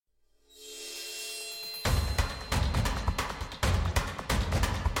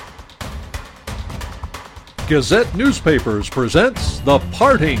Gazette Newspapers presents the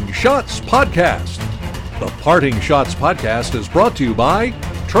Parting Shots Podcast. The Parting Shots Podcast is brought to you by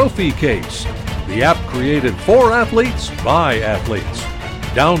Trophy Case, the app created for athletes by athletes.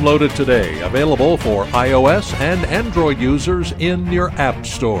 Download it today, available for iOS and Android users in your app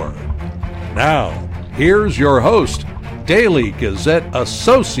store. Now, here's your host, Daily Gazette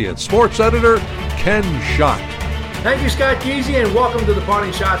Associate Sports Editor, Ken Schott. Thank you, Scott Geezy, and welcome to the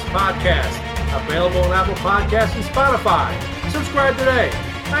Parting Shots Podcast. Available on Apple Podcasts and Spotify. Subscribe today.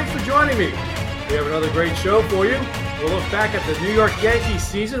 Thanks for joining me. We have another great show for you. We'll look back at the New York Yankees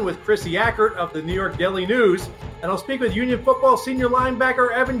season with Chrissy Ackert of the New York Daily News, and I'll speak with Union football senior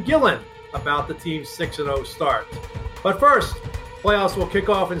linebacker Evan Gilland about the team's 6-0 start. But first, playoffs will kick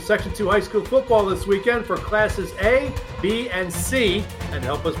off in Section 2 high school football this weekend for Classes A, B, and C. And to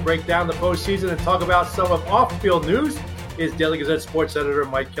help us break down the postseason and talk about some of off-field news is Daily Gazette sports editor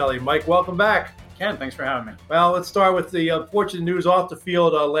Mike Kelly. Mike, welcome back. Ken, thanks for having me. Well, let's start with the unfortunate news off the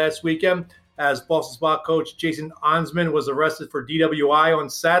field last weekend as Boston Spa coach Jason Onsman was arrested for DWI on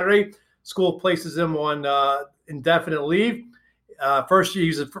Saturday. School places him on indefinite leave. First year, he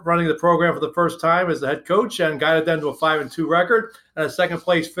was running the program for the first time as the head coach and guided them to a 5-2 record and a second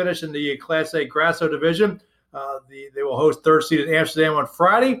place finish in the Class A Grasso division. They will host third seed in Amsterdam on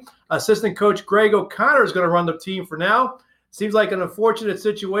Friday. Assistant coach Greg O'Connor is going to run the team for now. Seems like an unfortunate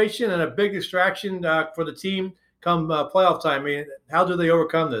situation and a big distraction for the team come playoff time. I mean, how do they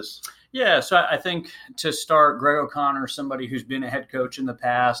overcome this? Yeah, so I think to start, Greg O'Connor, somebody who's been a head coach in the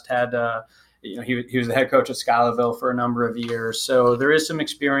past, had he was the head coach at Schuylerville for a number of years, so there is some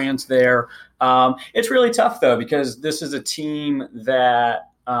experience there. It's really tough though because this is a team that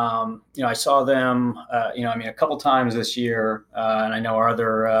I saw them, a couple times this year, and I know our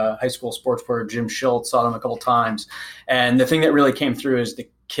other high school sports reporter, Jim Schultz, saw them a couple times. And the thing that really came through is the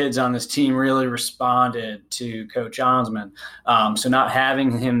kids on this team really responded to Coach Onsman. So not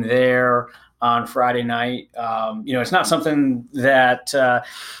having him there on Friday night, it's not something that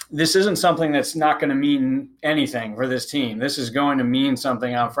this isn't something that's not going to mean anything for this team. This is going to mean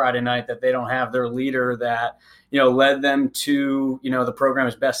something on Friday night that they don't have their leader that led them to, the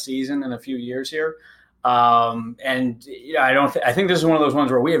program's best season in a few years here. I think this is one of those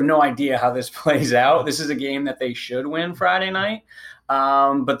ones where we have no idea how this plays out. This is a game that they should win Friday night.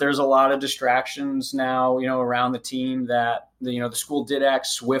 But there's a lot of distractions now, around the team that, the school did act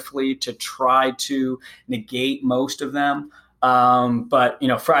swiftly to try to negate most of them. But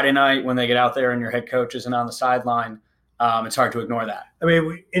Friday night when they get out there and your head coach isn't on the sideline, it's hard to ignore that. I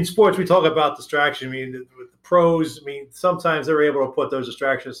mean, in sports, we talk about distraction. I mean, with the pros, sometimes they're able to put those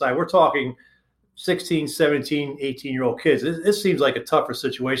distractions aside. We're talking 16, 17, 18-year-old kids. This seems like a tougher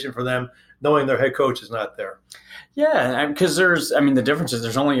situation for them, knowing their head coach is not there. Yeah, because the difference is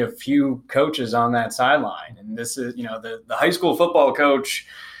there's only a few coaches on that sideline. And this is, the high school football coach,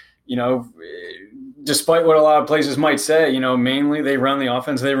 despite what a lot of places might say, mainly they run the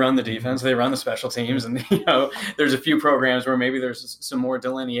offense, they run the defense, they run the special teams. And, there's a few programs where maybe there's some more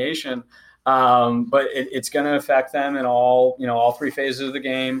delineation. But it's going to affect them in all three phases of the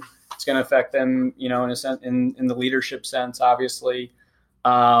game. It's going to affect them, in a sense, in the leadership sense, obviously.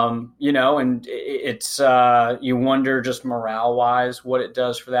 And it's you wonder just morale-wise what it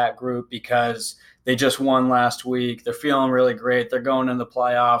does for that group because they just won last week. They're feeling really great. They're going in the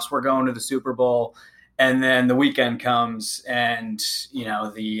playoffs. We're going to the Super Bowl. And then the weekend comes and, I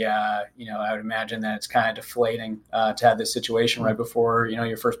would imagine that it's kind of deflating to have this situation right before,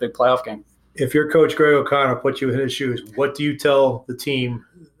 your first big playoff game. If your coach, Greg O'Connor, put you in his shoes, what do you tell the team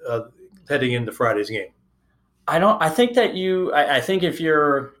heading into Friday's game? I think if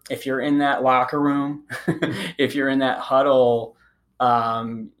you're in that locker room, if you're in that huddle,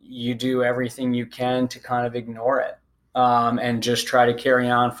 you do everything you can to kind of ignore it, and just try to carry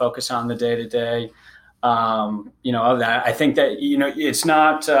on, focus on the day to day, of that. I think that, it's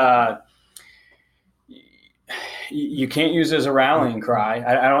not, you can't use it as a rallying cry.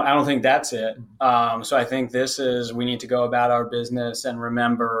 I don't think that's it. So I think we need to go about our business and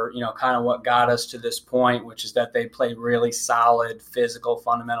remember, kind of what got us to this point, which is that they play really solid, physical,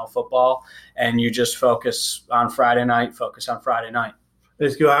 fundamental football. And you just focus on Friday night.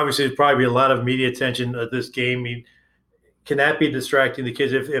 Obviously, there's probably a lot of media attention at this game. I mean, can that be distracting the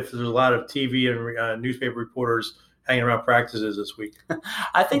kids if there's a lot of TV and newspaper reporters hanging around practices this week?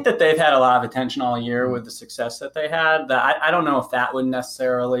 I think that they've had a lot of attention all year with the success that they had. I don't know if that would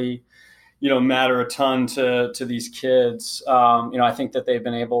necessarily, matter a ton to these kids. I think that they've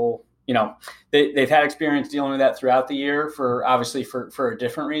been able, they've had experience dealing with that throughout the year for a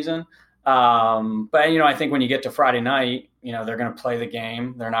different reason. But, I think when you get to Friday night, they're going to play the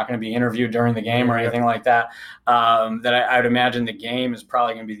game. They're not going to be interviewed during the game or anything like that. I would imagine the game is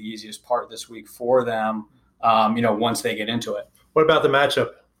probably going to be the easiest part this week for them, once they get into it. What about the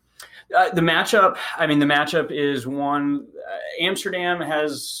matchup? The matchup is one. Amsterdam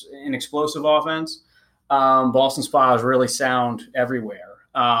has an explosive offense. Boston Spa is really sound everywhere.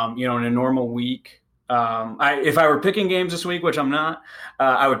 In a normal week, if I were picking games this week, which I'm not,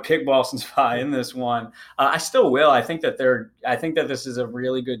 I would pick Boston Spa in this one. I still will. I think that this is a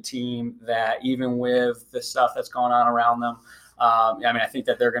really good team that even with the stuff that's going on around them, I think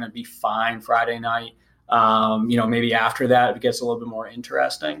that they're going to be fine Friday night. Maybe after that, it gets a little bit more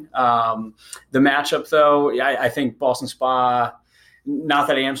interesting. The matchup, though, I think Boston Spa, not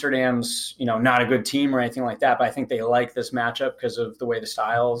that Amsterdam's, not a good team or anything like that, but I think they like this matchup because of the way the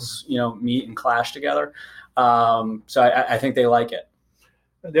styles, meet and clash together. So I think they like it.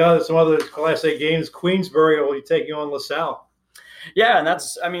 Some other Class A games, Queensbury will be taking on LaSalle. Yeah,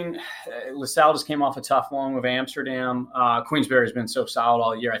 and LaSalle just came off a tough one with Amsterdam. Queensbury's been so solid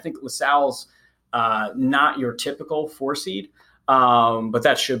all year. I think LaSalle's not your typical 4 seed, but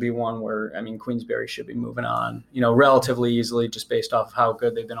that should be one where, Queensbury should be moving on, relatively easily just based off of how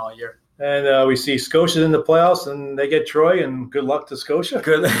good they've been all year. And we see Scotia's in the playoffs, and they get Troy, and good luck to Scotia.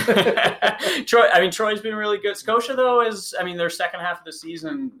 Good. Troy's been really good. Scotia, though, is, their second half of the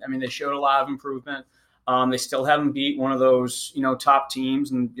season, they showed a lot of improvement. They still haven't beat one of those, top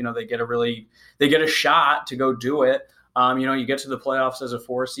teams, and, they get a shot to go do it. You get to the playoffs as a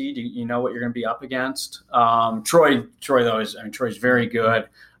 4 seed, you know what you're going to be up against. Troy though Troy's very good.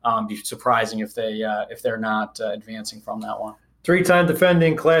 Be surprising if they're not advancing from that one. 3-time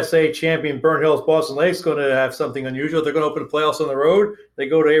defending Class A champion Burnt Hills Boston Lake's going to have something unusual. They're going to open the playoffs on the road. They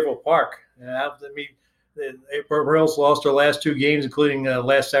go to Averill Park. Burnt Hills lost their last 2 games, including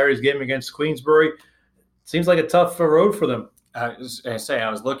last Saturday's game against Queensbury. Seems like a tough road for them. I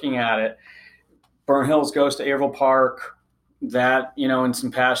was looking at it. Burnt Hills goes to Averill Park. That, in some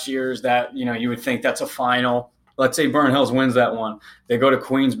past years that, you would think that's a final. Let's say Burnt Hills wins that one. They go to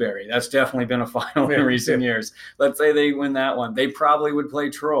Queensbury. That's definitely been a final in recent years. Let's say they win that one. They probably would play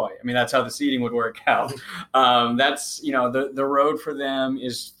Troy. That's how the seeding would work out. That's, the road for them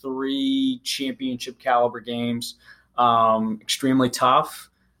is 3 championship caliber games. Extremely tough.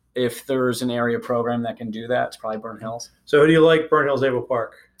 If there's an area program that can do that, it's probably Burnt Hills. So who do you like, Burnt Hills, Averill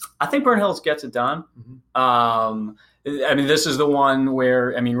Park? I think Burnt Hills gets it done. This is the one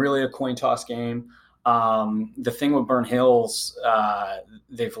where, really a coin toss game. The thing with Burnt Hills,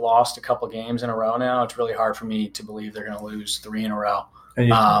 they've lost a couple games in a row now. It's really hard for me to believe they're going to lose 3 in a row.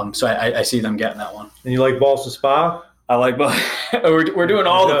 So I see them getting that one. And you like Boston Spa? I like both. We're doing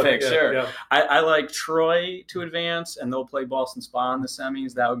all the picks, sure. Yeah. I like Troy to advance, and they'll play Boston Spa in the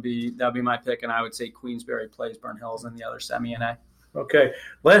semis. That would be my pick, and I would say Queensbury plays Burnt Hills in the other semi in A. Okay.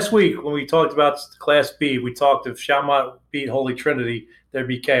 Last week when we talked about Class B, we talked if Chaumont beat Holy Trinity, there'd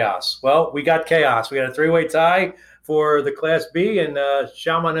be chaos. Well, we got chaos. We got a 3-way tie for the Class B, and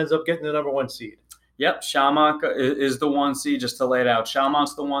Chaumont ends up getting the number 1 seed. Yep, Chaumont is the 1 seed, just to lay it out.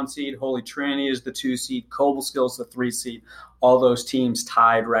 Chaumont's the 1 seed. Holy Trinity is the 2 seed. Cobleskill the 3 seed. All those teams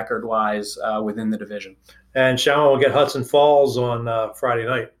tied record-wise within the division. And Chaumont will get Hudson Falls on Friday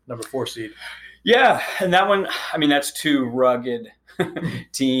night, number 4 seed. Yeah, and that one, that's 2 rugged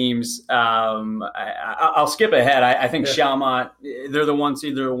teams. I'll skip ahead. I think Chaumont, they're the 1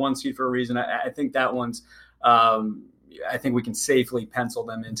 seed. They're a 1 seed for a reason. I think that one's, I think we can safely pencil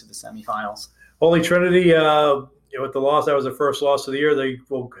them into the semifinals. Holy Trinity, with the loss, that was their first loss of the year. They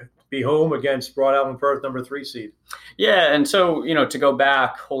will be home against Broad Allen Perth, number 3 seed. Yeah, and so, to go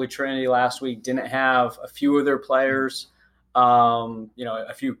back, Holy Trinity last week didn't have a few of their players, a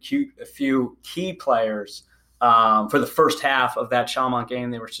few key players. For the first half of that Chaumont game,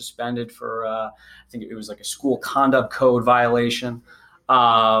 they were suspended for, I think it was like a school conduct code violation.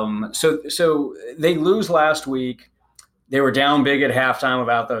 So they lose last week. They were down big at halftime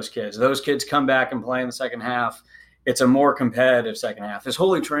without those kids. Those kids come back and play in the second half. It's a more competitive second half. This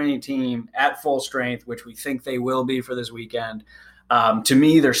Holy Trinity team at full strength, which we think they will be for this weekend, to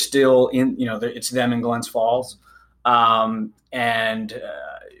me, they're still in, it's them in Glens Falls. And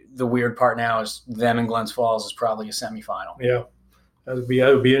the weird part now is them in Glens Falls is probably a semifinal. Yeah, that would be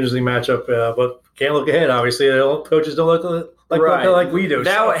an interesting matchup, but can't look ahead. Obviously, coaches don't look like we do.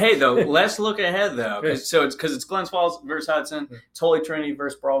 Hey, though, let's look ahead though. So it's Glens Falls versus Hudson. It's Holy Trinity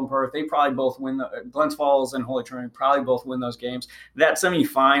versus Broad Perth. They probably both win. Glens Falls and Holy Trinity probably both win those games. That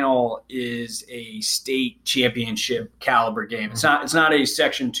semifinal is a state championship caliber game. It's not a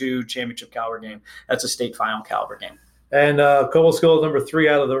Section 2 championship caliber game. That's a state final caliber game. And Cobleskill, number 3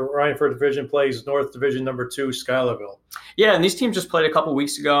 out of the Rhineford Division, plays North Division number 2, Schuylerville. Yeah, and these teams just played a couple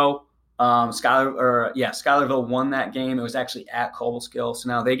weeks ago. Schuylerville won that game. It was actually at Cobleskill, so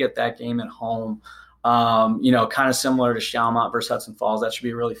now they get that game at home. Kind of similar to Shalmont versus Hudson Falls. That should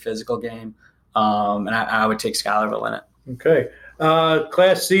be a really physical game, and I would take Schuylerville in it. Okay.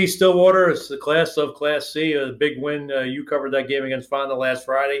 Class C, Stillwater. It's the class of Class C. A big win. You covered that game against Fonda last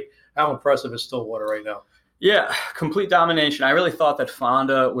Friday. How impressive is Stillwater right now? Yeah, complete domination. I really thought that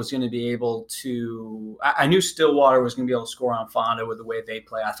Fonda was going to be able to – I knew Stillwater was going to be able to score on Fonda with the way they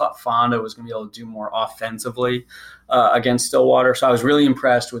play. I thought Fonda was going to be able to do more offensively against Stillwater. So I was really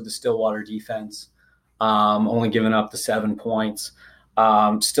impressed with the Stillwater defense, only giving up the 7 points.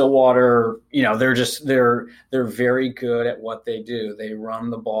 Stillwater, they're very good at what they do. They run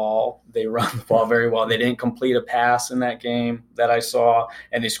the ball. They run the ball very well. They didn't complete a pass in that game that I saw,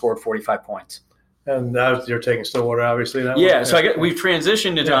 and they scored 45 points. And now you're taking Stillwater, obviously. So we've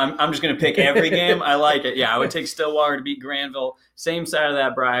transitioned into I'm just going to pick every game. I like it. Yeah, I would take Stillwater to beat Granville. Same side of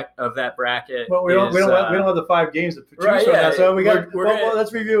that bracket. Well, we don't have the 5 games to choose from. Now, so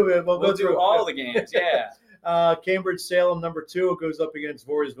let's review it. We'll go through all the games. Yeah. Cambridge Salem number 2 goes up against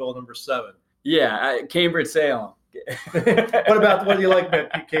Voorheesville number 7. Yeah, Cambridge Salem. What do you like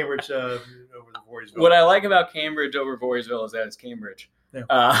about Cambridge over the Voorheesville? What I like about Cambridge over Voorheesville is that it's Cambridge. Yeah.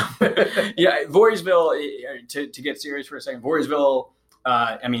 Voorheesville, to get serious for a second, Voorheesville,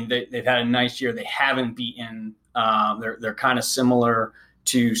 they've had a nice year. They haven't beaten, they're kind of similar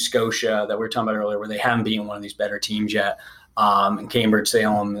to Scotia that we were talking about earlier, where they haven't beaten one of these better teams yet. And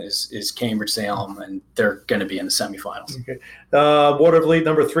Cambridge-Salem is Cambridge-Salem, and they're going to be in the semifinals. Okay. Watervliet,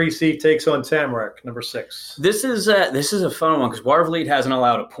 number 3 seed, takes on Tamarack, number 6. This is a fun one because Watervliet hasn't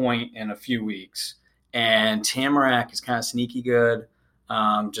allowed a point in a few weeks, and Tamarack is kind of sneaky good.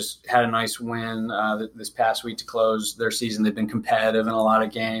 Just had a nice win this past week to close their season. They've been competitive in a lot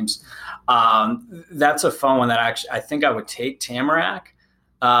of games. That's a fun one that I think I would take Tamarack.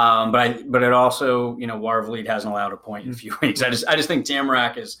 But it also, Watervliet hasn't allowed a point in a few weeks. I just think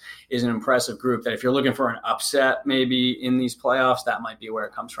Tamarack is an impressive group that if you're looking for an upset maybe in these playoffs, that might be where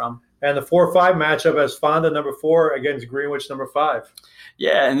it comes from. And the 4-5 matchup has Fonda number 4 against Greenwich number 5.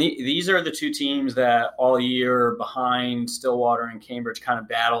 Yeah, and these are the 2 teams that all year behind Stillwater and Cambridge kind of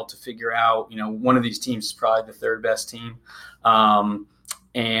battle to figure out, one of these teams is probably the 3rd best team.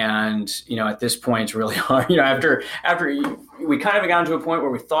 At this point, it's really hard. After we kind of got to a point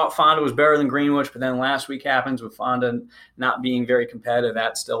where we thought Fonda was better than Greenwich, but then last week happens with Fonda not being very competitive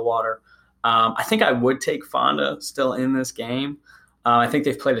at Stillwater. I think I would take Fonda still in this game. I think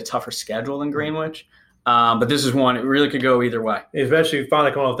they've played a tougher schedule than Greenwich. But this is one, it really could go either way. Especially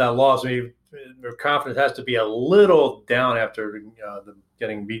Fonda coming off that loss. Their confidence has to be a little down after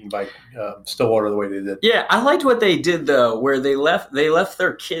getting beaten by Stillwater the way they did. Yeah, I liked what they did, though, where they left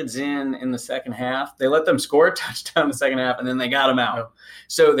their kids in the second half. They let them score a touchdown in the second half, and then they got them out. Yeah.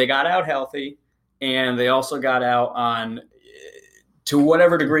 So they got out healthy, and they also got out on – to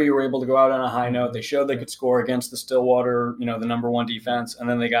whatever degree you were able to go out on a high note. They showed they could score against the Stillwater, the number 1 defense, and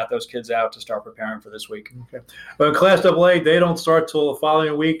then they got those kids out to start preparing for this week. Okay. Well, Class AA, they don't start till the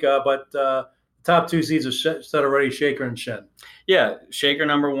following week, but top 2 seeds are set already, Shaker and Shen. Yeah, Shaker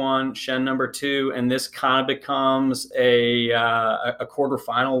number 1, Shen number 2, and this kind of becomes a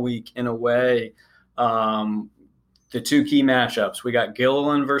quarterfinal week in a way. The 2 key matchups, we got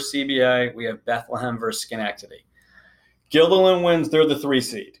Gilland versus CBA, we have Bethlehem versus Schenectady. Gilland wins, they're the 3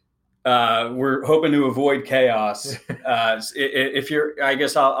 seed. We're hoping to avoid chaos. I'll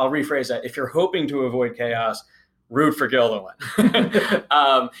rephrase that. If you're hoping to avoid chaos, root for Gilland.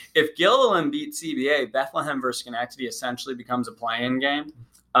 If Gilland beats CBA, Bethlehem versus Schenectady essentially becomes a play-in game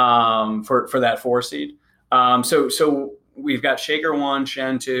for that 4 seed. So we've got Shaker 1,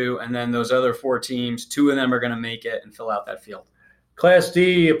 Shen 2, and then those other 4 teams, 2 of them are going to make it and fill out that field. Class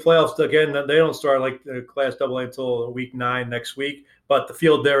D playoffs, again, they don't start like Class AA until week 9 next week, but the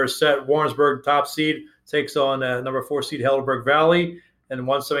field there is set. Warrensburg, top seed, takes on number 4 seed Helderberg Valley, and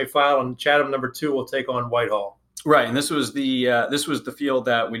 1 semifinal, and Chatham, number 2, will take on Whitehall. Right, and this was the field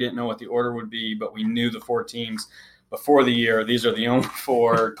that we didn't know what the order would be, but we knew the 4 teams before the year. These are the only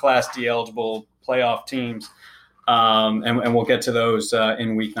 4 Class D eligible playoff teams, and we'll get to those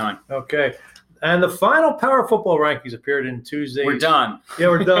in week 9. Okay. And the final Power Football rankings appeared in Tuesday. We're done. Yeah,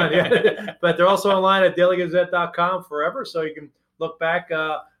 we're done. Yeah. But they're also online at dailygazette.com forever, so you can look back.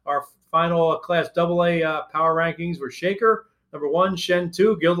 Our final Class AA Power rankings were Shaker, number 1, Shen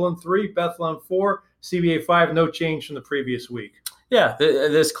 2, Gilland 3, Bethlehem 4, CBA 5, no change from the previous week. Yeah,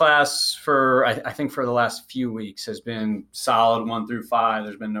 this class I think for the last few weeks has been solid 1 through 5.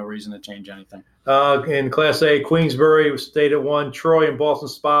 There's been no reason to change anything. In Class A, Queensbury stayed at 1. Troy and Boston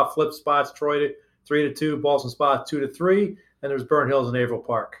Spa flipped spots. Troy 3-2, Boston Spa 2-3, and there's Burnt Hills and Averill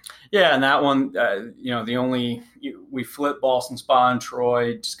Park. Yeah, and that one, we flipped Boston Spa and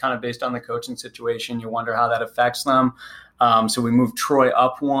Troy just kind of based on the coaching situation. You wonder how that affects them. So we moved Troy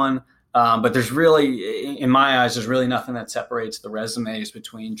up 1. But there's really, in my eyes, there's really nothing that separates the resumes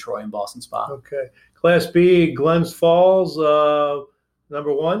between Troy and Boston Spa. Okay. Class B, Glens Falls,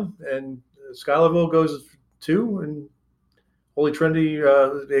 number 1, and Schuylerville goes 2, and Holy Trinity,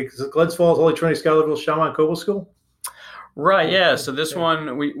 Glens Falls, Holy Trinity, Schuylerville, Shaman Coble School? Right, yeah. So this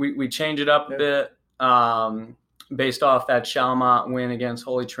one, we change it up a bit based off that Shalimont win against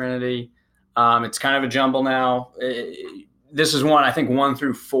Holy Trinity. It's kind of a jumble now. This is one, I think 1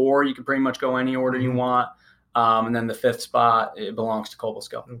 through 4, you can pretty much go any order you want. And then the 5th spot, it belongs to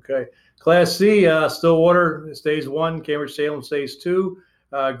Cobleskill. Okay. Class C, Stillwater stays 1, Cambridge Salem stays 2.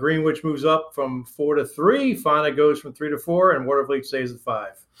 Greenwich moves up from 4 to 3. Fonda goes from 3 to 4, and Watervliet stays at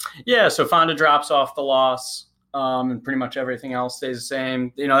 5. Yeah, so Fonda drops off the loss, and pretty much everything else stays the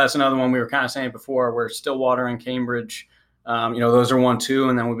same. That's another one we were kind of saying before, where Stillwater and Cambridge, those are 1-2,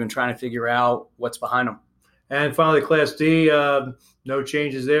 and then we've been trying to figure out what's behind them. And finally, Class D, no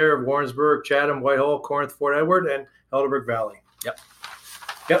changes there. Warrensburg, Chatham, Whitehall, Corinth, Fort Edward, and Helderberg Valley. Yep.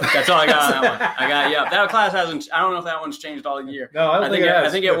 That's all I got on that one. That class hasn't. I don't know if that one's changed all year. No, I think it has.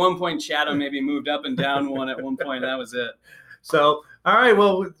 I think at one point Chatham maybe moved up and down 1 at one point. That was it. So, all right.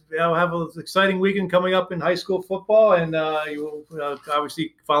 Well, have an exciting weekend coming up in high school football, and you will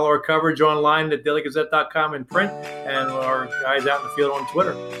obviously follow our coverage online at dailygazette.com in print, and our guys out in the field on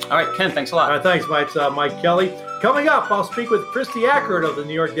Twitter. All right, Ken. Thanks a lot. Thanks, Mike. Mike Kelly. Coming up, I'll speak with Christy Ackert of the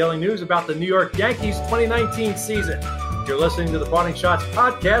New York Daily News about the New York Yankees 2019 season. You're listening to the Parting Shots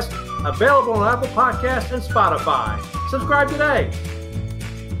podcast, available on Apple Podcasts and Spotify. Subscribe today.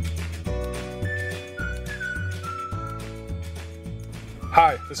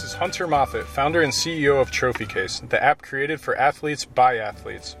 Hi, this is Hunter Moffat, founder and CEO of Trophy Case, the app created for athletes by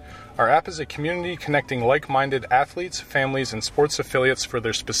athletes. Our app is a community connecting like-minded athletes, families, and sports affiliates for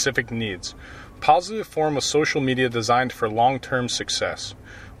their specific needs. Positive form of social media designed for long-term success.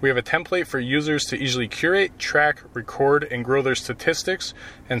 We have a template for users to easily curate, track, record, and grow their statistics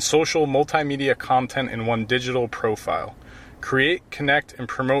and social multimedia content in one digital profile. Create, connect, and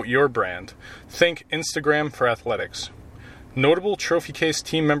promote your brand. Think Instagram for athletics. Notable Trophy Case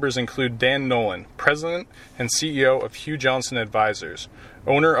team members include Dan Nolan, President and CEO of Hugh Johnson Advisors,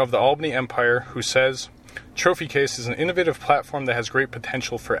 owner of the Albany Empire, who says, Trophy Case is an innovative platform that has great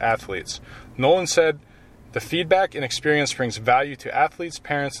potential for athletes. Nolan said, the feedback and experience brings value to athletes,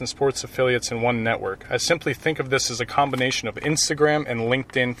 parents, and sports affiliates in one network. I simply think of this as a combination of Instagram and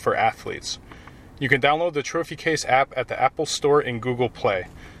LinkedIn for athletes. You can download the Trophy Case app at the Apple Store and Google Play.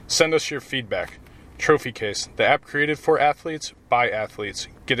 Send us your feedback. Trophy Case, the app created for athletes by athletes.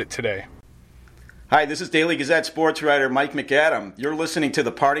 Get it today. Hi, this is Daily Gazette sports writer Mike McAdam. You're listening to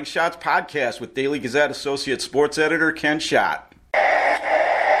the Parting Shots podcast with Daily Gazette Associate Sports Editor Ken Schott.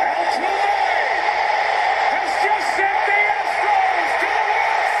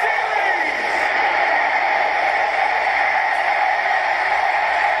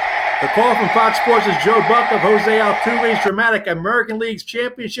 The call from Fox Sports' Joe Buck of Jose Altuve's dramatic American League's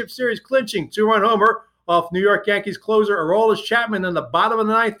Championship Series clinching 2-run homer off New York Yankees closer Aroldis Chapman in the bottom of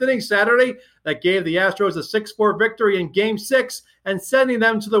the 9th inning Saturday that gave the Astros a 6-4 victory in Game 6 and sending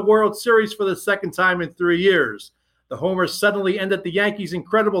them to the World Series for the second time in 3 years. The homer suddenly ended the Yankees'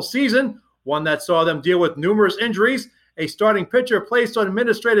 incredible season, one that saw them deal with numerous injuries, a starting pitcher placed on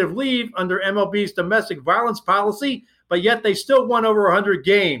administrative leave under MLB's domestic violence policy, but yet they still won over 100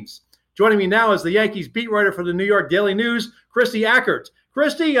 games. Joining me now is the Yankees beat writer for the New York Daily News, Christy Ackert.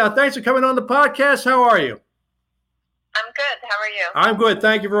 Christy, thanks for coming on the podcast. How are you? I'm good. How are you? I'm good.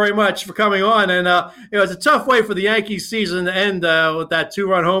 Thank you very much for coming on. And it's a tough way for the Yankees season to end with that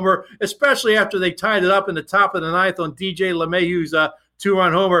 2-run homer, especially after they tied it up in the top of the 9th on DJ LeMahieu's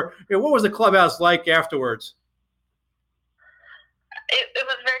 2-run homer. What was the clubhouse like afterwards? It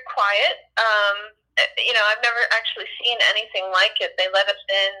was very quiet. I've never actually seen anything like it. They let us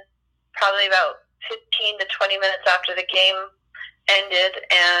in probably about 15 to 20 minutes after the game ended,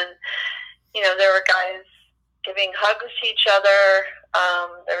 and there were guys giving hugs to each other.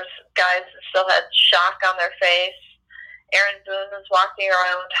 There was guys that still had shock on their face. Aaron Boone was walking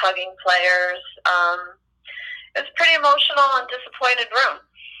around hugging players. It was a pretty emotional and disappointed room.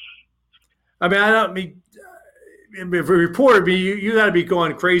 If a reporter, you got to be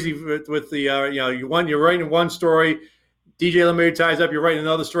going crazy with the you're writing one story. DJ LeMahieu ties up, you're writing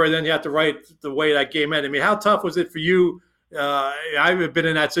another story, then you have to write the way that game ended. I mean, how tough was it for you? I've been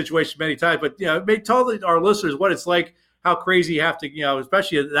in that situation many times, but tell our listeners what it's like, how crazy you have to,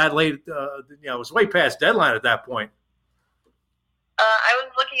 especially at that late, it was way past deadline at that point. I was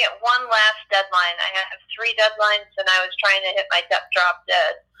looking at one last deadline. I have 3 deadlines, and I was trying to hit my depth drop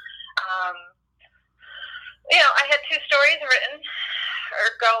dead. I had 2 stories written or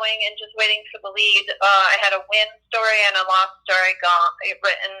going and just waiting for the lead. I had a win story and a loss story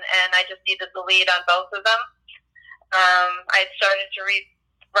written, and I just needed the lead on both of them. I had started to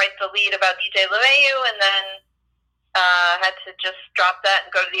write the lead about DJ LeMahieu, and then had to just drop that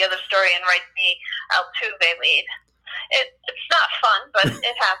and go to the other story and write the Altuve lead. It's not fun, but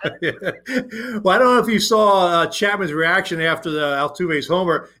it happened. Yeah. Well, I don't know if you saw Chapman's reaction after the Altuve's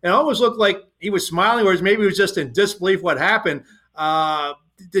homer. It almost looked like he was smiling, whereas maybe he was just in disbelief what happened.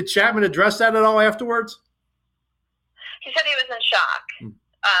 Did Chapman address that at all afterwards? He said he was in shock.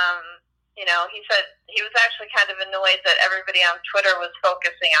 He said he was actually kind of annoyed that everybody on Twitter was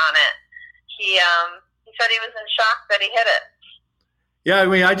focusing on it. He said he was in shock that he hit it. Yeah, I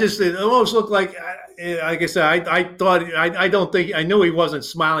mean, it almost looked like I said, I knew he wasn't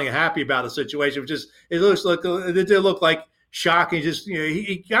smiling and happy about the situation. It did look like shock.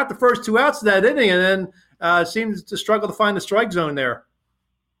 He got the first 2 outs of that inning, and then seemed to struggle to find the strike zone there.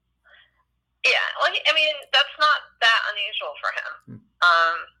 Yeah, well, that's not that unusual for him.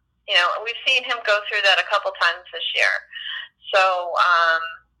 We've seen him go through that a couple times this year. So,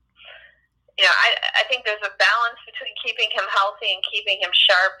 I think there's a balance between keeping him healthy and keeping him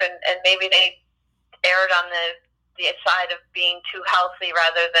sharp, and maybe they erred on the side of being too healthy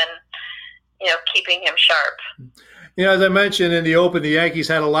rather than, keeping him sharp. As I mentioned in the Open, the Yankees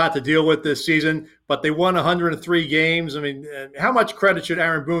had a lot to deal with this season, but they won 103 games. I mean, how much credit should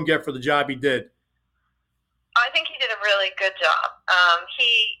Aaron Boone get for the job he did? I think he did a really good job.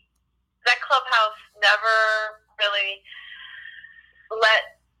 That clubhouse never really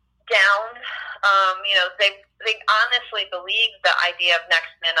let down. They honestly believed the idea of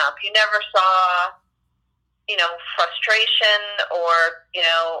next man up. You never saw, frustration or,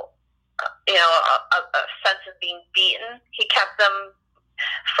 a sense of being beaten. He kept them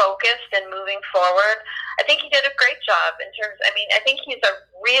focused and moving forward. I think he did a great job in terms. I think he's a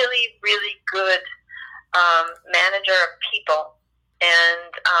really, really good manager of people,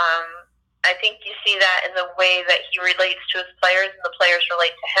 and I think you see that in the way that he relates to his players and the players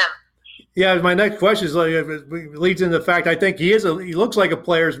relate to him. Yeah, my next question is leads into the fact I think he looks like a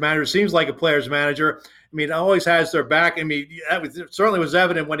player's manager, seems like a player's manager. Always has their back. That certainly was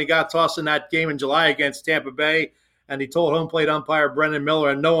evident when he got tossed in that game in July against Tampa Bay, and he told home plate umpire Brendan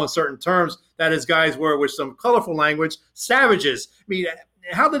Miller in no uncertain terms that his guys were, with some colorful language, savages.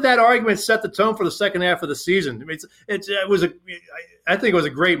 How did that argument set the tone for the second half of the season? I think it was a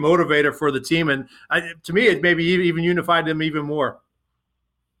great motivator for the team, and to me, it maybe even unified them even more.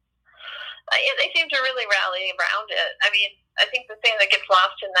 They seem to really rally around it. I think the thing that gets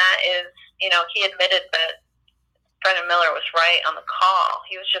lost in that is, he admitted that Brendan Miller was right on the call.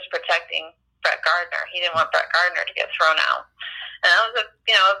 He was just protecting Brett Gardner. He didn't want Brett Gardner to get thrown out, and that was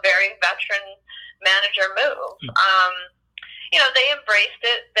a very veteran manager move. They embraced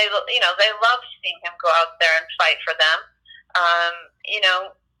it. They loved seeing him go out there and fight for them.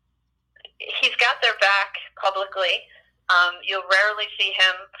 He's got their back publicly. You'll rarely see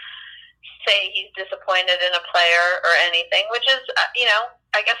him say he's disappointed in a player or anything, which is,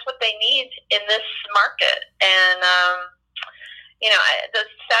 I guess what they need in this market. And, the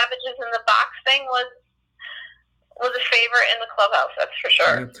savages in the box thing was a favorite in the clubhouse, that's for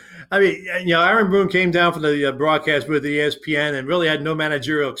sure. Aaron Boone came down from the broadcast with the ESPN and really had no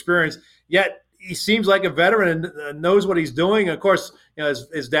managerial experience, yet he seems like a veteran and knows what he's doing. Of course,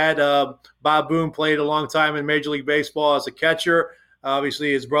 his dad, Bob Boone, played a long time in Major League Baseball as a catcher. Obviously,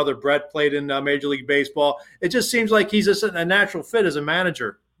 his brother Brett played in Major League Baseball. It just seems like he's just a natural fit as a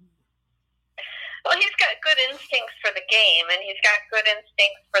manager. Well, he's got good instincts for the game, and he's got good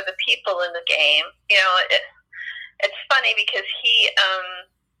instincts for the people in the game. It's funny because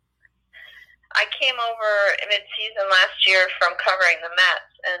I came over mid-season last year from covering the Mets,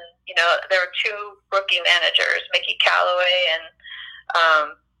 and there were 2 rookie managers, Mickey Callaway and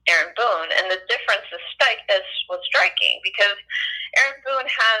Aaron Boone, and the difference was striking because Aaron Boone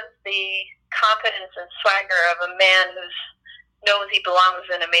has the confidence and swagger of a man who knows he belongs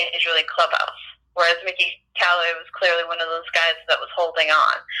in a major league clubhouse, whereas Mickey Callaway was clearly one of those guys that was holding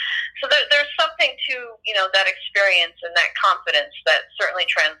on. So there's something to that experience and that confidence that certainly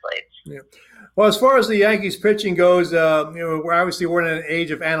translates. Yeah. Well, as far as the Yankees pitching goes, we're in an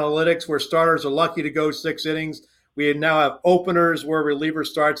age of analytics where starters are lucky to go 6 innings. We now have openers where reliever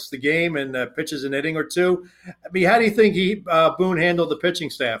starts the game and pitches an inning or two. I mean, how do you think Boone handled the pitching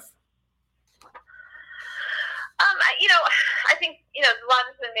staff? I think, a lot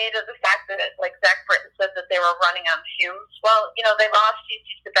has been made of the fact that, like Zach Britton said, that they were running on fumes. Well, they lost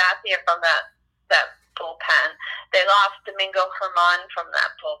CC Sabathia from that bullpen. They lost Domingo Germán from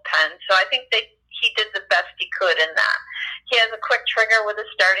that bullpen. So I think he did the best he could in that. He has a quick trigger with his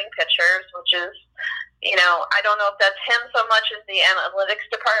starting pitchers, which is, I don't know if that's him so much as the analytics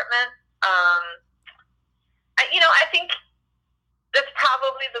department. I think that's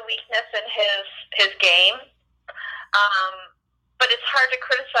probably the weakness in his game. But it's hard to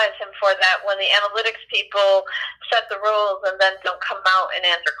criticize him for that when the analytics people set the rules and then don't come out and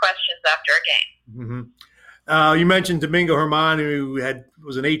answer questions after a game. Mm-hmm. You mentioned Domingo Germán, who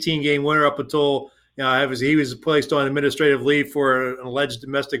was an 18-game winner up until he was placed on administrative leave for an alleged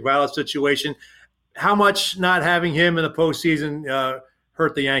domestic violence situation. How much not having him in the postseason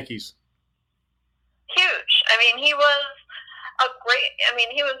hurt the Yankees? Huge. I mean, he was a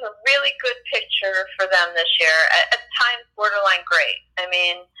really good pitcher for them this year. At times, borderline great. I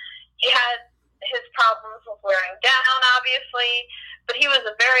mean, he had his problems with wearing down, obviously, but he was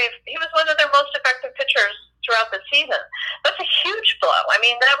one of their most effective pitchers throughout the season. That's a huge blow. I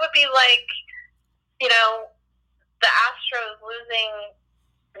mean, that would be like, the Astros losing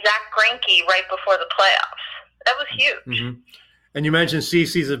Zach Greinke right before the playoffs. That was huge. Mm-hmm. And you mentioned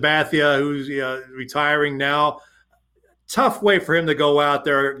CC Sabathia, who's retiring now. Tough way for him to go out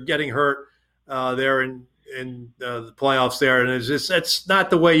there, getting hurt there in the playoffs there, and it's not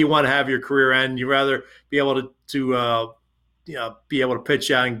the way you want to have your career end. You rather be able to be able to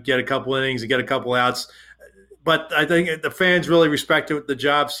pitch out and get a couple innings and get a couple outs. But I think the fans really respected the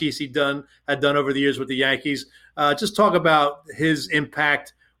job CC had done over the years with the Yankees. Just talk about his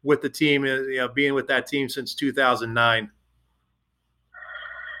impact with the team, being with that team since 2009.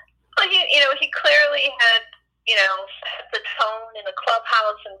 Well, he clearly had, set the tone in the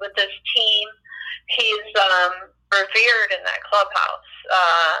clubhouse and with this team. He's revered in that clubhouse.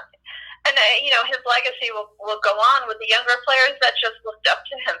 And his legacy will go on with the younger players that just looked up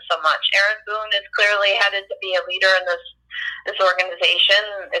to him so much. Aaron Boone is clearly headed to be a leader in this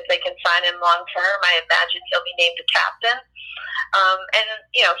organization. If they can sign him long term, I imagine he'll be named a captain. And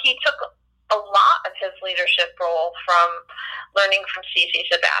he took a lot of his leadership role from learning from CC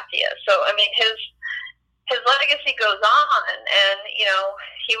Sabathia. So I mean, his legacy goes on, and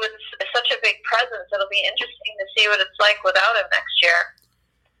he was such a big presence. It'll be interesting to see what it's like without him next year.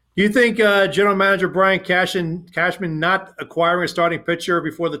 Do you think General Manager Brian Cashman not acquiring a starting pitcher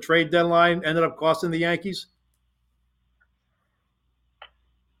before the trade deadline ended up costing the Yankees?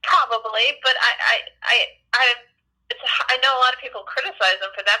 Probably, but I know a lot of people criticize him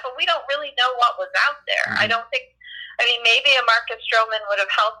for that, but we don't really know what was out there. Mm-hmm. Maybe a Marcus Stroman would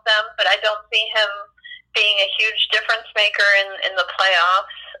have helped them, but I don't see him being a huge difference maker in the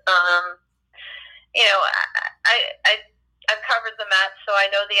playoffs. I've covered the Mets, so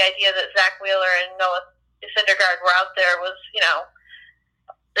I know the idea that Zach Wheeler and Noah Syndergaard were out there was,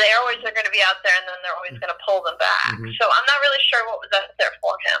 they always are going to be out there, and then they're always going to pull them back. Mm-hmm. So I'm not really sure what was out there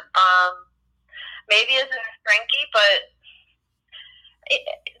for him. Maybe as a Greinke, but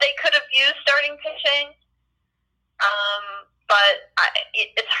they could have used starting pitching. But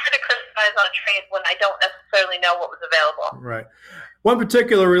it's hard to criticize on a trade when I don't necessarily know what was available. Right. One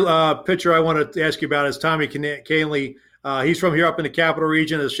particular pitcher I wanted to ask you about is Tommy Kahnle. He's from here up in the Capital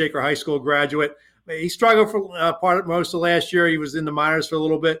Region, a Shaker High School graduate. He struggled for most of last year. He was in the minors for a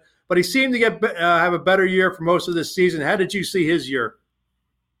little bit, but he seemed to have a better year for most of this season. How did you see his year?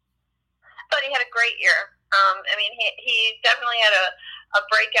 I thought he had a great year. He definitely had a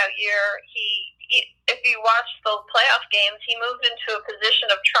breakout year. If you watch the playoff games, he moved into a position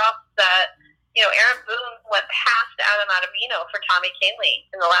of trust that, Aaron Boone went past Adam Ottavino for Tommy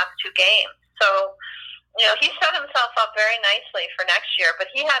Kahnle in the last two games. So, he set himself up very nicely for next year, but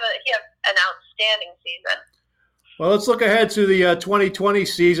he had an outstanding season. Well, let's look ahead to the 2020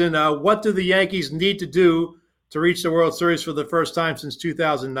 season. What do the Yankees need to do to reach the World Series for the first time since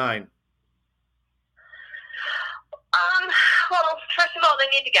 2009? Well, first of all, they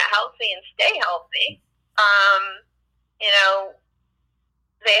need to get healthy and stay healthy.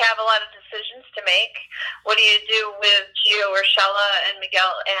 They have a lot of decisions to make. What do you do with Gio Urshela and Miguel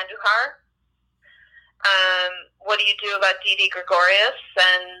Andujar? What do you do about Didi Gregorius?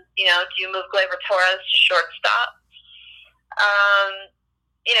 And, do you move Gleyber Torres to shortstop?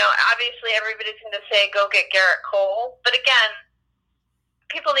 Obviously everybody's going to say go get Garrett Cole. But again,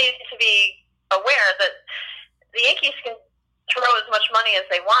 people need to be aware that the Yankees can throw as much money as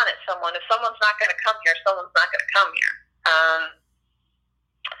they want at someone. If someone's not going to come here, someone's not going to come here.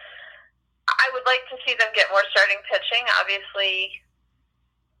 I would like to see them get more starting pitching. Obviously,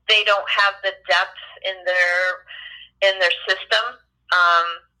 they don't have the depth in their system,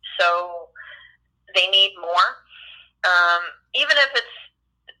 so they need more. Even if it's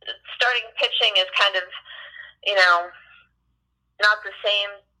starting pitching is kind of, not the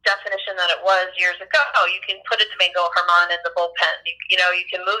same definition that it was years ago. You can put a Domingo Germán in the bullpen. You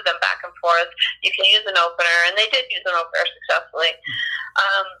can move them back and forth. You can use an opener, and they did use an opener successfully.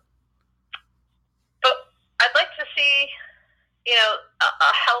 But I'd like to see, a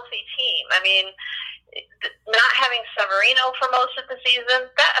healthy team. I mean, not having Severino for most of the season,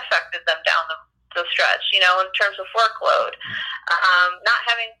 that affected them down the stretch, in terms of workload. Not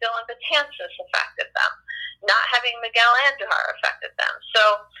having Dylan Betances affected them. Not having Miguel Andujar affected them. So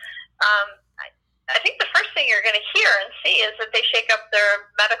I think the first thing you're going to hear and see is that they shake up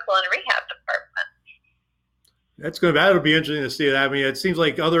their medical and rehab department. That's good. That'll be interesting to see. I mean, it seems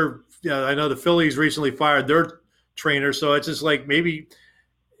like I know the Phillies recently fired their trainer, so it's just like maybe –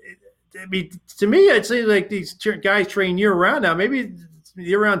 to me, it seems like these guys train year-round now. Maybe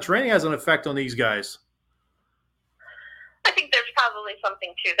year-round training has an effect on these guys. I think there's probably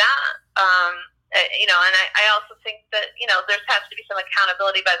something to that. And I also think that, there has to be some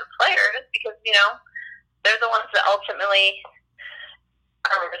accountability by the players because, they're the ones that ultimately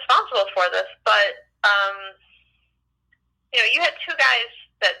are responsible for this. But, you had two guys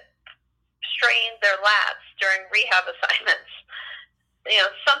that strained their lats during rehab assignments.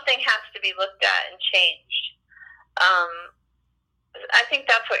 Something has to be looked at and changed. I think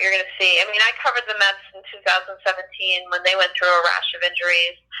that's what you're going to see. I mean, I covered the Mets in 2017 when they went through a rash of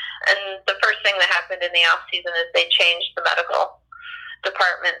injuries, and the first thing that happened in the offseason is they changed the medical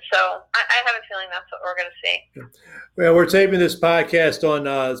department. So I have a feeling that's what we're going to see. Well, we're taping this podcast on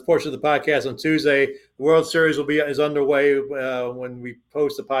this portion of the podcast on Tuesday. The World Series is underway when we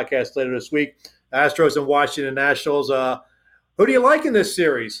post the podcast later this week. Astros and Washington Nationals. Who do you like in this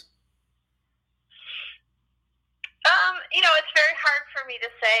series? It's very hard for me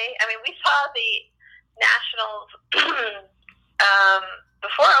to say. I mean, we saw the Nationals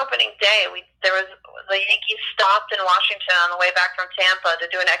before opening day. The Yankees stopped in Washington on the way back from Tampa to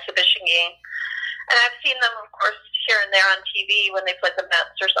do an exhibition game, and I've seen them, of course, here and there on TV when they played the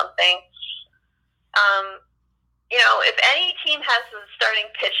Mets or something. If any team has the starting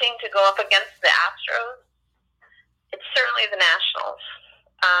pitching to go up against the Astros, it's certainly the Nationals.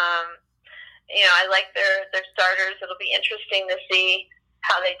 I like their starters. It'll be interesting to see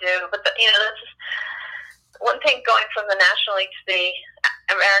how they do. But, that's one thing going from the National League to the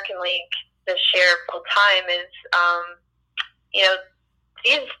American League this year full time is,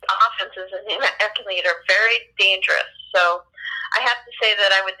 these offenses in the American League are very dangerous. So I have to say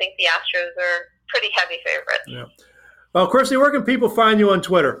that I would think the Astros are pretty heavy favorites. Yeah. Well, Christy, where can people find you on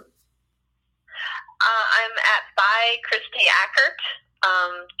Twitter? I'm at by Christy Ackert.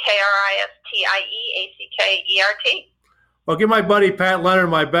 KRISTIEACKERT. Well, give my buddy Pat Leonard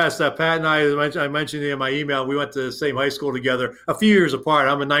my best. Pat and I mentioned in my email, we went to the same high school together a few years apart.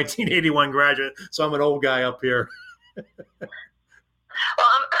 I'm a 1981 graduate, so I'm an old guy up here. Well,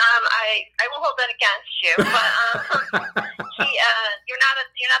 I will hold that against you, but you're not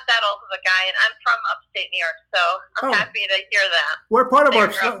that old of a guy, and I'm from upstate New York, so I'm happy to hear that. What part of our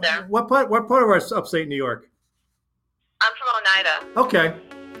upstate New York? I'm from Oneida. Okay.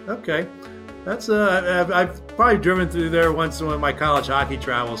 That's I've probably driven through there once in my college hockey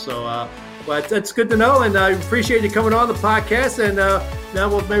travel. So, but that's good to know, and I appreciate you coming on the podcast. And now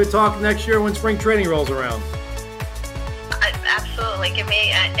we'll maybe talk next year when spring training rolls around. Absolutely, give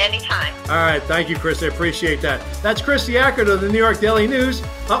me any time. All right, thank you, Chris. I appreciate that. That's Christy Ackert of the New York Daily News.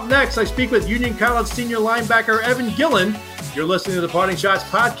 Up next, I speak with Union College senior linebacker Evan Gilland. You're listening to the Parting Shots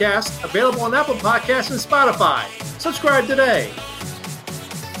podcast, available on Apple Podcasts and Spotify. Subscribe today.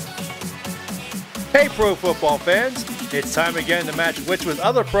 Hey, pro football fans. It's time again to match wits with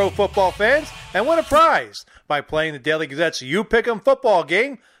other pro football fans and win a prize by playing the Daily Gazette's You Pick'em football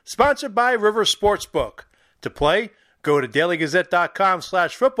game, sponsored by River Sportsbook. To play, go to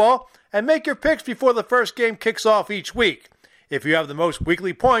dailygazette.com/football and make your picks before the first game kicks off each week. If you have the most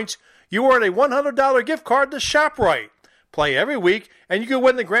weekly points, you earn a $100 gift card to ShopRite. Play every week, and you can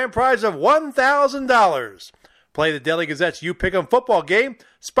win the grand prize of $1,000. Play the Daily Gazette's You Pick'em football game,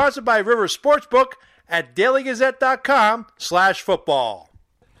 sponsored by River Sportsbook at dailygazette.com/football.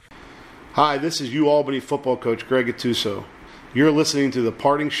 Hi, this is UAlbany football coach Greg Gattuso. You're listening to the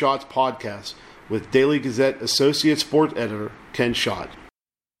Parting Shots podcast with Daily Gazette Associate Sports Editor Ken Schott.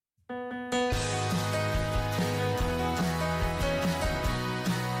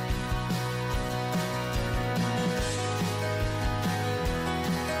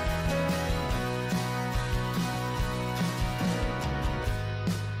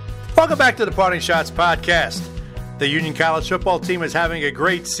 Welcome back to the Parting Shots podcast. The Union College football team is having a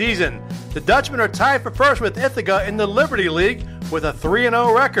great season. The Dutchmen are tied for first with Ithaca in the Liberty League with a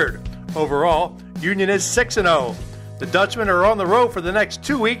 3-0 record. Overall, Union is 6-0. The Dutchmen are on the road for the next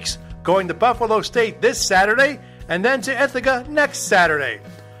 2 weeks, going to Buffalo State this Saturday and then to Ithaca next Saturday.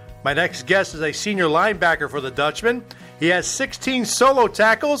 My next guest is a senior linebacker for the Dutchmen. He has 16 solo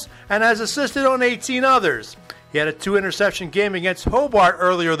tackles and has assisted on 18 others. He had a 2-interception game against Hobart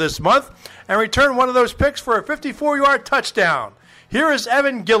earlier this month and returned one of those picks for a 54-yard touchdown. Here is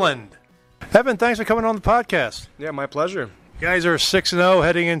Evan Gilland. Evan, thanks for coming on the podcast. Yeah, my pleasure. You guys are 6-0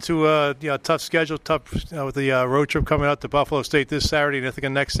 heading into a tough schedule, with the road trip coming out to Buffalo State this Saturday and Ithaca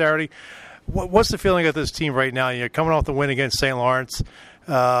next Saturday. What's the feeling of this team right now? You're coming off the win against St. Lawrence.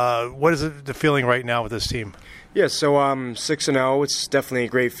 What is the feeling right now with this team? Yeah, so 6-0, it's definitely a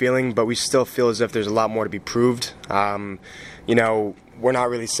great feeling, but we still feel as if there's a lot more to be proved. We're not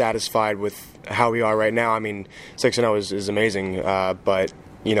really satisfied with how we are right now. I mean, 6-0 is amazing, but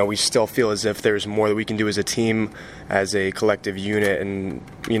we still feel as if there's more that we can do as a team, as a collective unit, and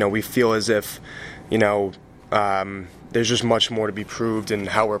we feel as if there's just much more to be proved in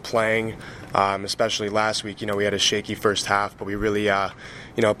how we're playing. Especially last week, we had a shaky first half, but we really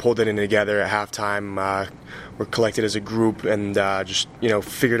pulled it in together at halftime. We're collected as a group and just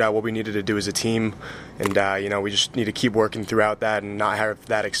figured out what we needed to do as a team, and we just need to keep working throughout that and not have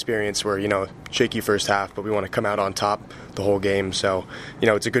that experience where shaky first half, but we want to come out on top the whole game. So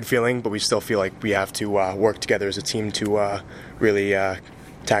it's a good feeling, but we still feel like we have to work together as a team to really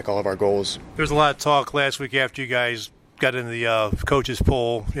attack all of our goals. There was a lot of talk last week after you guys got in the coaches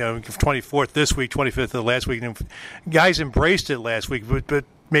poll, 24th this week, 25th of the last week. And guys embraced it last week, but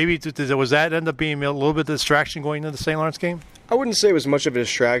maybe was that end up being a little bit of a distraction going into the St. Lawrence game? I wouldn't say it was much of a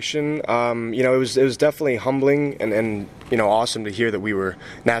distraction. It was definitely humbling and awesome to hear that we were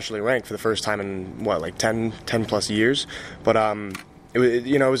nationally ranked for the first time in 10 plus years. But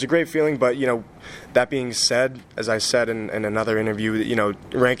it was a great feeling. But that being said, as I said in another interview,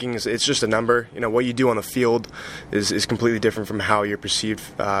 rankings, it's just a number. What you do on the field is completely different from how you're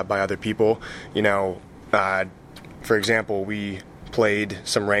perceived by other people. For example, we played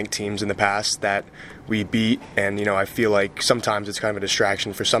some ranked teams in the past that we beat, and I feel like sometimes it's kind of a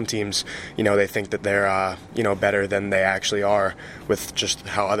distraction for some teams. They think that they're better than they actually are with just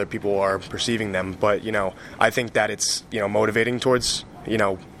how other people are perceiving them. But I think that it's motivating towards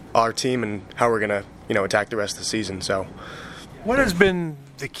our team and how we're gonna attack the rest of the season. So, what has been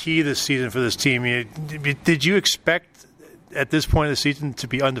the key this season for this team? Did you expect at this point of the season to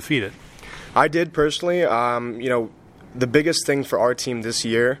be undefeated? I did personally. The biggest thing for our team this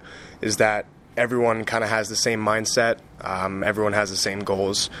year is that everyone kind of has the same mindset. Everyone has the same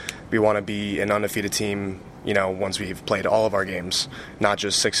goals. We want to be an undefeated team, once we've played all of our games, not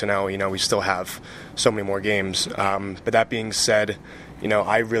just 6-0. We still have so many more games. But that being said,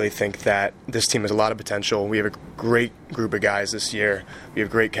 I really think that this team has a lot of potential. We have a great group of guys this year. We have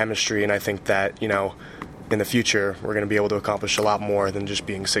great chemistry, and I think that, in the future, we're going to be able to accomplish a lot more than just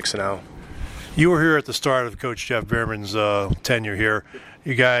being 6-0. You were here at the start of Coach Jeff Behrman's tenure here.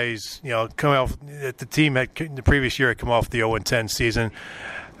 You guys, come off the team the previous year had come off the 0-10 season.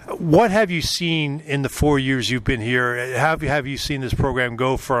 What have you seen in the 4 years you've been here? Have you seen this program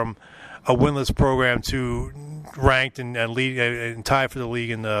go from a winless program to ranked and lead and tied for the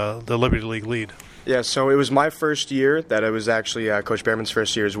league in the Liberty League lead? Yeah, so it was my first year. That it was actually Coach Behrman's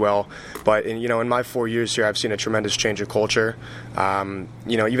first year as well. But in my 4 years here, I've seen a tremendous change of culture.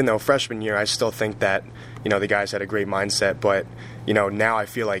 Even though freshman year, I still think that the guys had a great mindset. But now I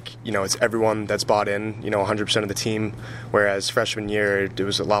feel like it's everyone that's bought in. 100% of the team. Whereas freshman year, it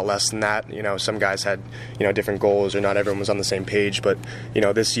was a lot less than that. Some guys had different goals, or not everyone was on the same page. But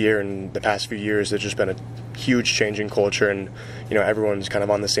this year and the past few years, there's just been a huge change in culture, and everyone's kind of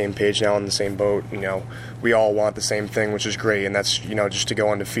on the same page now, on the same boat. We all want the same thing, which is great, and that's just to go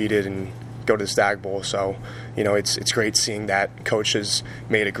undefeated and go to the Stag Bowl. So it's great seeing that Coach has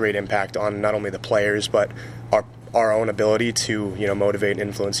made a great impact on not only the players but our own ability to motivate and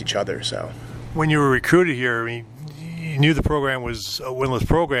influence each other. So when you were recruited here, you knew the program was a winless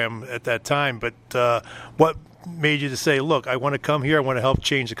program at that time, but what made you to say, look, I want to come here, I want to help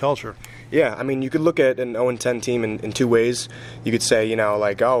change the culture? Yeah, you could look at an 0-10 team in two ways. You could say,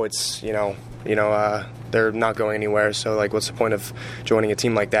 it's they're not going anywhere, so what's the point of joining a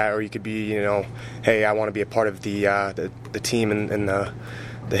team like that? Or you could be, hey, I want to be a part of the team and the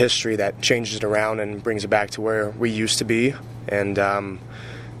history that changes it around and brings it back to where we used to be. And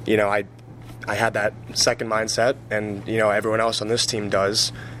I I had that second mindset, and everyone else on this team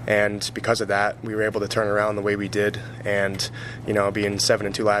does. And because of that, we were able to turn around the way we did. And being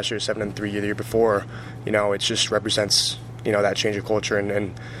 7-2 last year, 7-3 the year before, it just represents that change of culture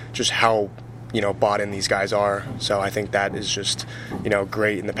and just how bought in these guys are. So I think that is just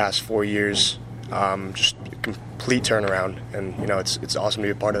great in the past 4 years. Just complete turnaround, and it's awesome to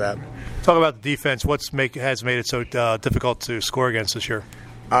be a part of that. Talk about the defense. Has made it so difficult to score against this year?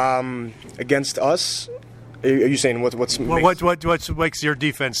 Against us, are you saying what makes your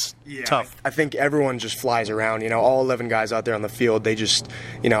defense tough? I think everyone just flies around. All 11 guys out there on the field, they just,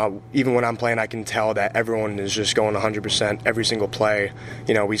 even when I'm playing, I can tell that everyone is just going 100% every single play.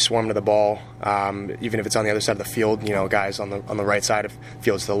 We swarm to the ball, even if it's on the other side of the field. Guys on the right side of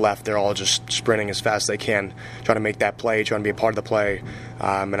fields to the left, they're all just sprinting as fast as they can, trying to make that play, trying to be a part of the play.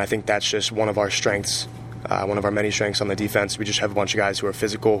 And I think that's just one of our strengths. One of our many strengths on the defense. We just have a bunch of guys who are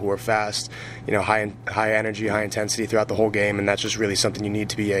physical, who are fast, high energy, high intensity throughout the whole game, and that's just really something you need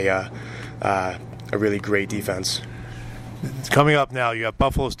to be a really great defense. Coming up now, you have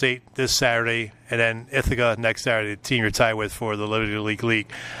Buffalo State this Saturday, and then Ithaca next Saturday, the team you're tied with for the Liberty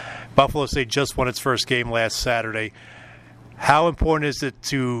League. Buffalo State just won its first game last Saturday. How important is it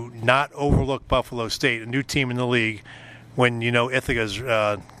to not overlook Buffalo State, a new team in the league, when Ithaca's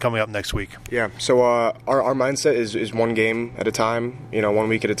coming up next week? Yeah, so our mindset is one game at a time, 1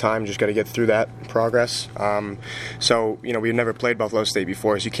 week at a time. Just got to get through that progress. So we've never played Buffalo State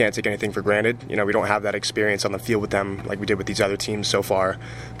before, so you can't take anything for granted. We don't have that experience on the field with them like we did with these other teams so far.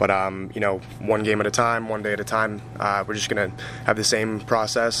 But one game at a time, one day at a time. We're just gonna have the same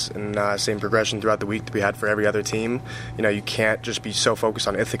process and same progression throughout the week that we had for every other team. You can't just be so focused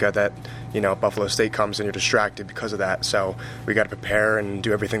on Ithaca that Buffalo State comes and you're distracted because of that. So we got to prepare and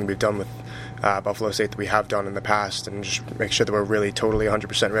do everything we've done with Buffalo State that we have done in the past, and just make sure that we're really totally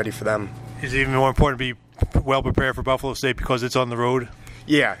 100% ready for them. Is it even more important to be well prepared for Buffalo State because it's on the road?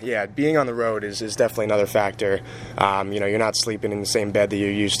 Yeah. Being on the road is definitely another factor. You're not sleeping in the same bed that you're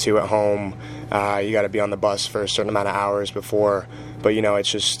used to at home. You got to be on the bus for a certain amount of hours before. But,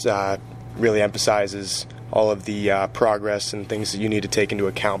 it's just really emphasizes all of the progress and things that you need to take into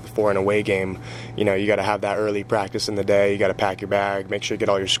account before an away game. You got to have that early practice in the day. You got to pack your bag, make sure you get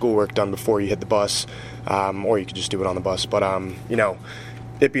all your schoolwork done before you hit the bus, or you could just do it on the bus. But,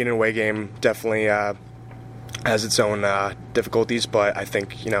 it being an away game definitely has its own difficulties. But I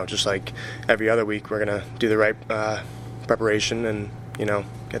think, just like every other week, we're going to do the right preparation and,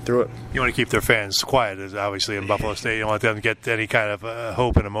 get through it. You want to keep their fans quiet, obviously, in Buffalo State. You don't want them to get any kind of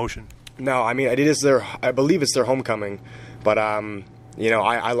hope and emotion. No, I mean, I believe it's their homecoming, but I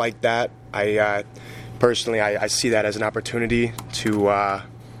like that. I personally, I see that as an opportunity to,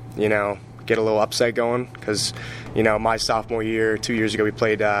 get a little upset going, because, my sophomore year, 2 years ago, we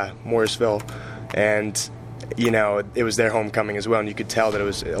played Morrisville, and, it was their homecoming as well, and you could tell that it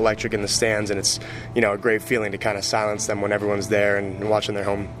was electric in the stands, and it's, a great feeling to kind of silence them when everyone's there and watching their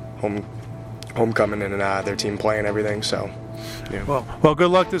homecoming and their team play and everything, so. Yeah. Well,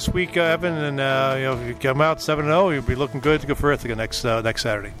 good luck this week, Evan, and if you come out 7-0, you'll be looking good to go for Ithaca next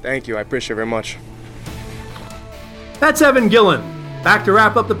Saturday. Thank you. I appreciate it very much. That's Evan Gilland. Back to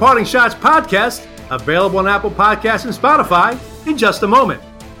wrap up the Parting Shots podcast, available on Apple Podcasts and Spotify in just a moment.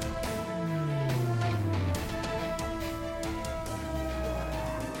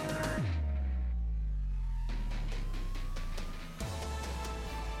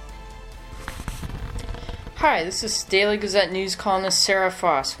 Hi, this is Daily Gazette News columnist Sarah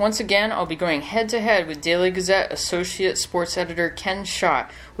Foss. Once again, I'll be going head-to-head with Daily Gazette Associate Sports Editor Ken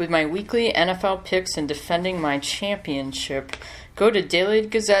Schott with my weekly NFL picks and defending my championship. Go to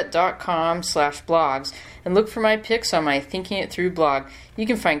dailygazette.com/blogs and look for my picks on my Thinking It Through blog. You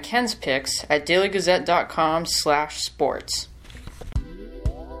can find Ken's picks at dailygazette.com/sports.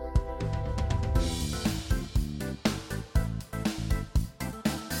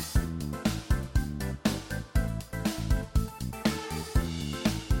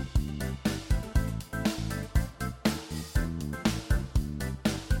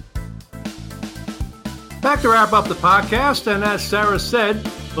 Back to wrap up the podcast, and as Sarah said,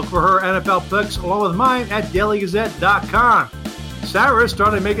 look for her NFL picks along with mine at dailygazette.com. Sarah is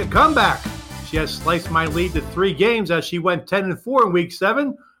starting to make a comeback. She has sliced my lead to 3 games as she went 10-4 in Week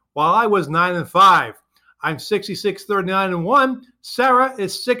 7, while I was 9-5. I'm 66-39-1. Sarah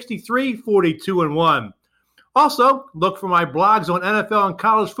is 63-42-1. Also, look for my blogs on NFL and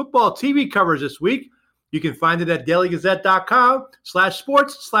college football TV coverage this week. You can find it at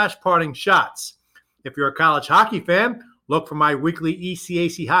dailygazette.com/sports/parting shots. If you're a college hockey fan, look for my weekly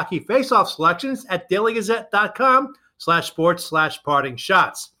ECAC hockey face-off selections at dailygazette.com/sports/parting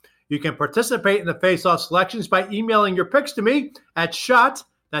shots. You can participate in the face-off selections by emailing your picks to me at shot,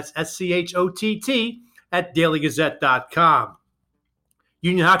 that's SCHOTT, at dailygazette.com.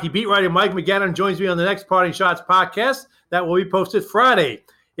 Union Hockey beat writer Mike McAdam joins me on the next Parting Shots podcast that will be posted Friday.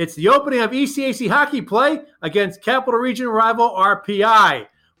 It's the opening of ECAC hockey play against Capital Region rival RPI.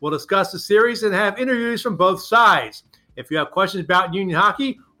 We'll discuss the series and have interviews from both sides. If you have questions about Union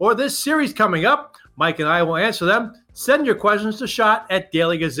Hockey or this series coming up, Mike and I will answer them. Send your questions to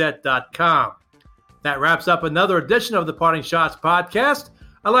shot@dailygazette.com. That wraps up another edition of the Parting Shots podcast.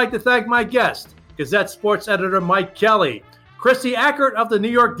 I'd like to thank my guest, Gazette sports editor Mike Kelly, Christy Ackert of the New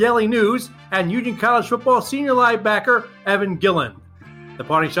York Daily News, and Union College football senior linebacker Evan Gilland. The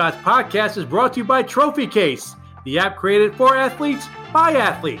Parting Shots podcast is brought to you by Trophy Case, the app created for athletes by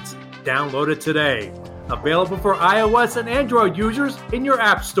athletes. Download it today. Available for iOS and Android users in your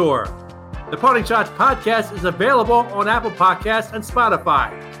app store. The Parting Shots podcast is available on Apple Podcasts and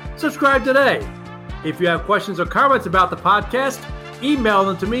Spotify. Subscribe today. If you have questions or comments about the podcast, email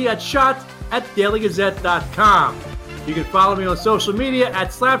them to me at shot@dailygazette.com. You can follow me on social media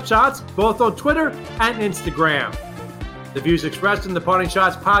at Slapshots, both on Twitter and Instagram. The views expressed in the Parting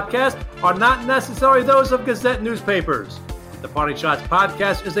Shots podcast are not necessarily those of Gazette newspapers. The Parting Shots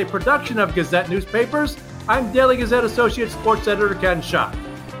podcast is a production of Gazette newspapers. I'm Daily Gazette Associate Sports Editor Ken Schott.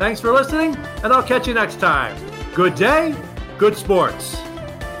 Thanks for listening, and I'll catch you next time. Good day, good sports.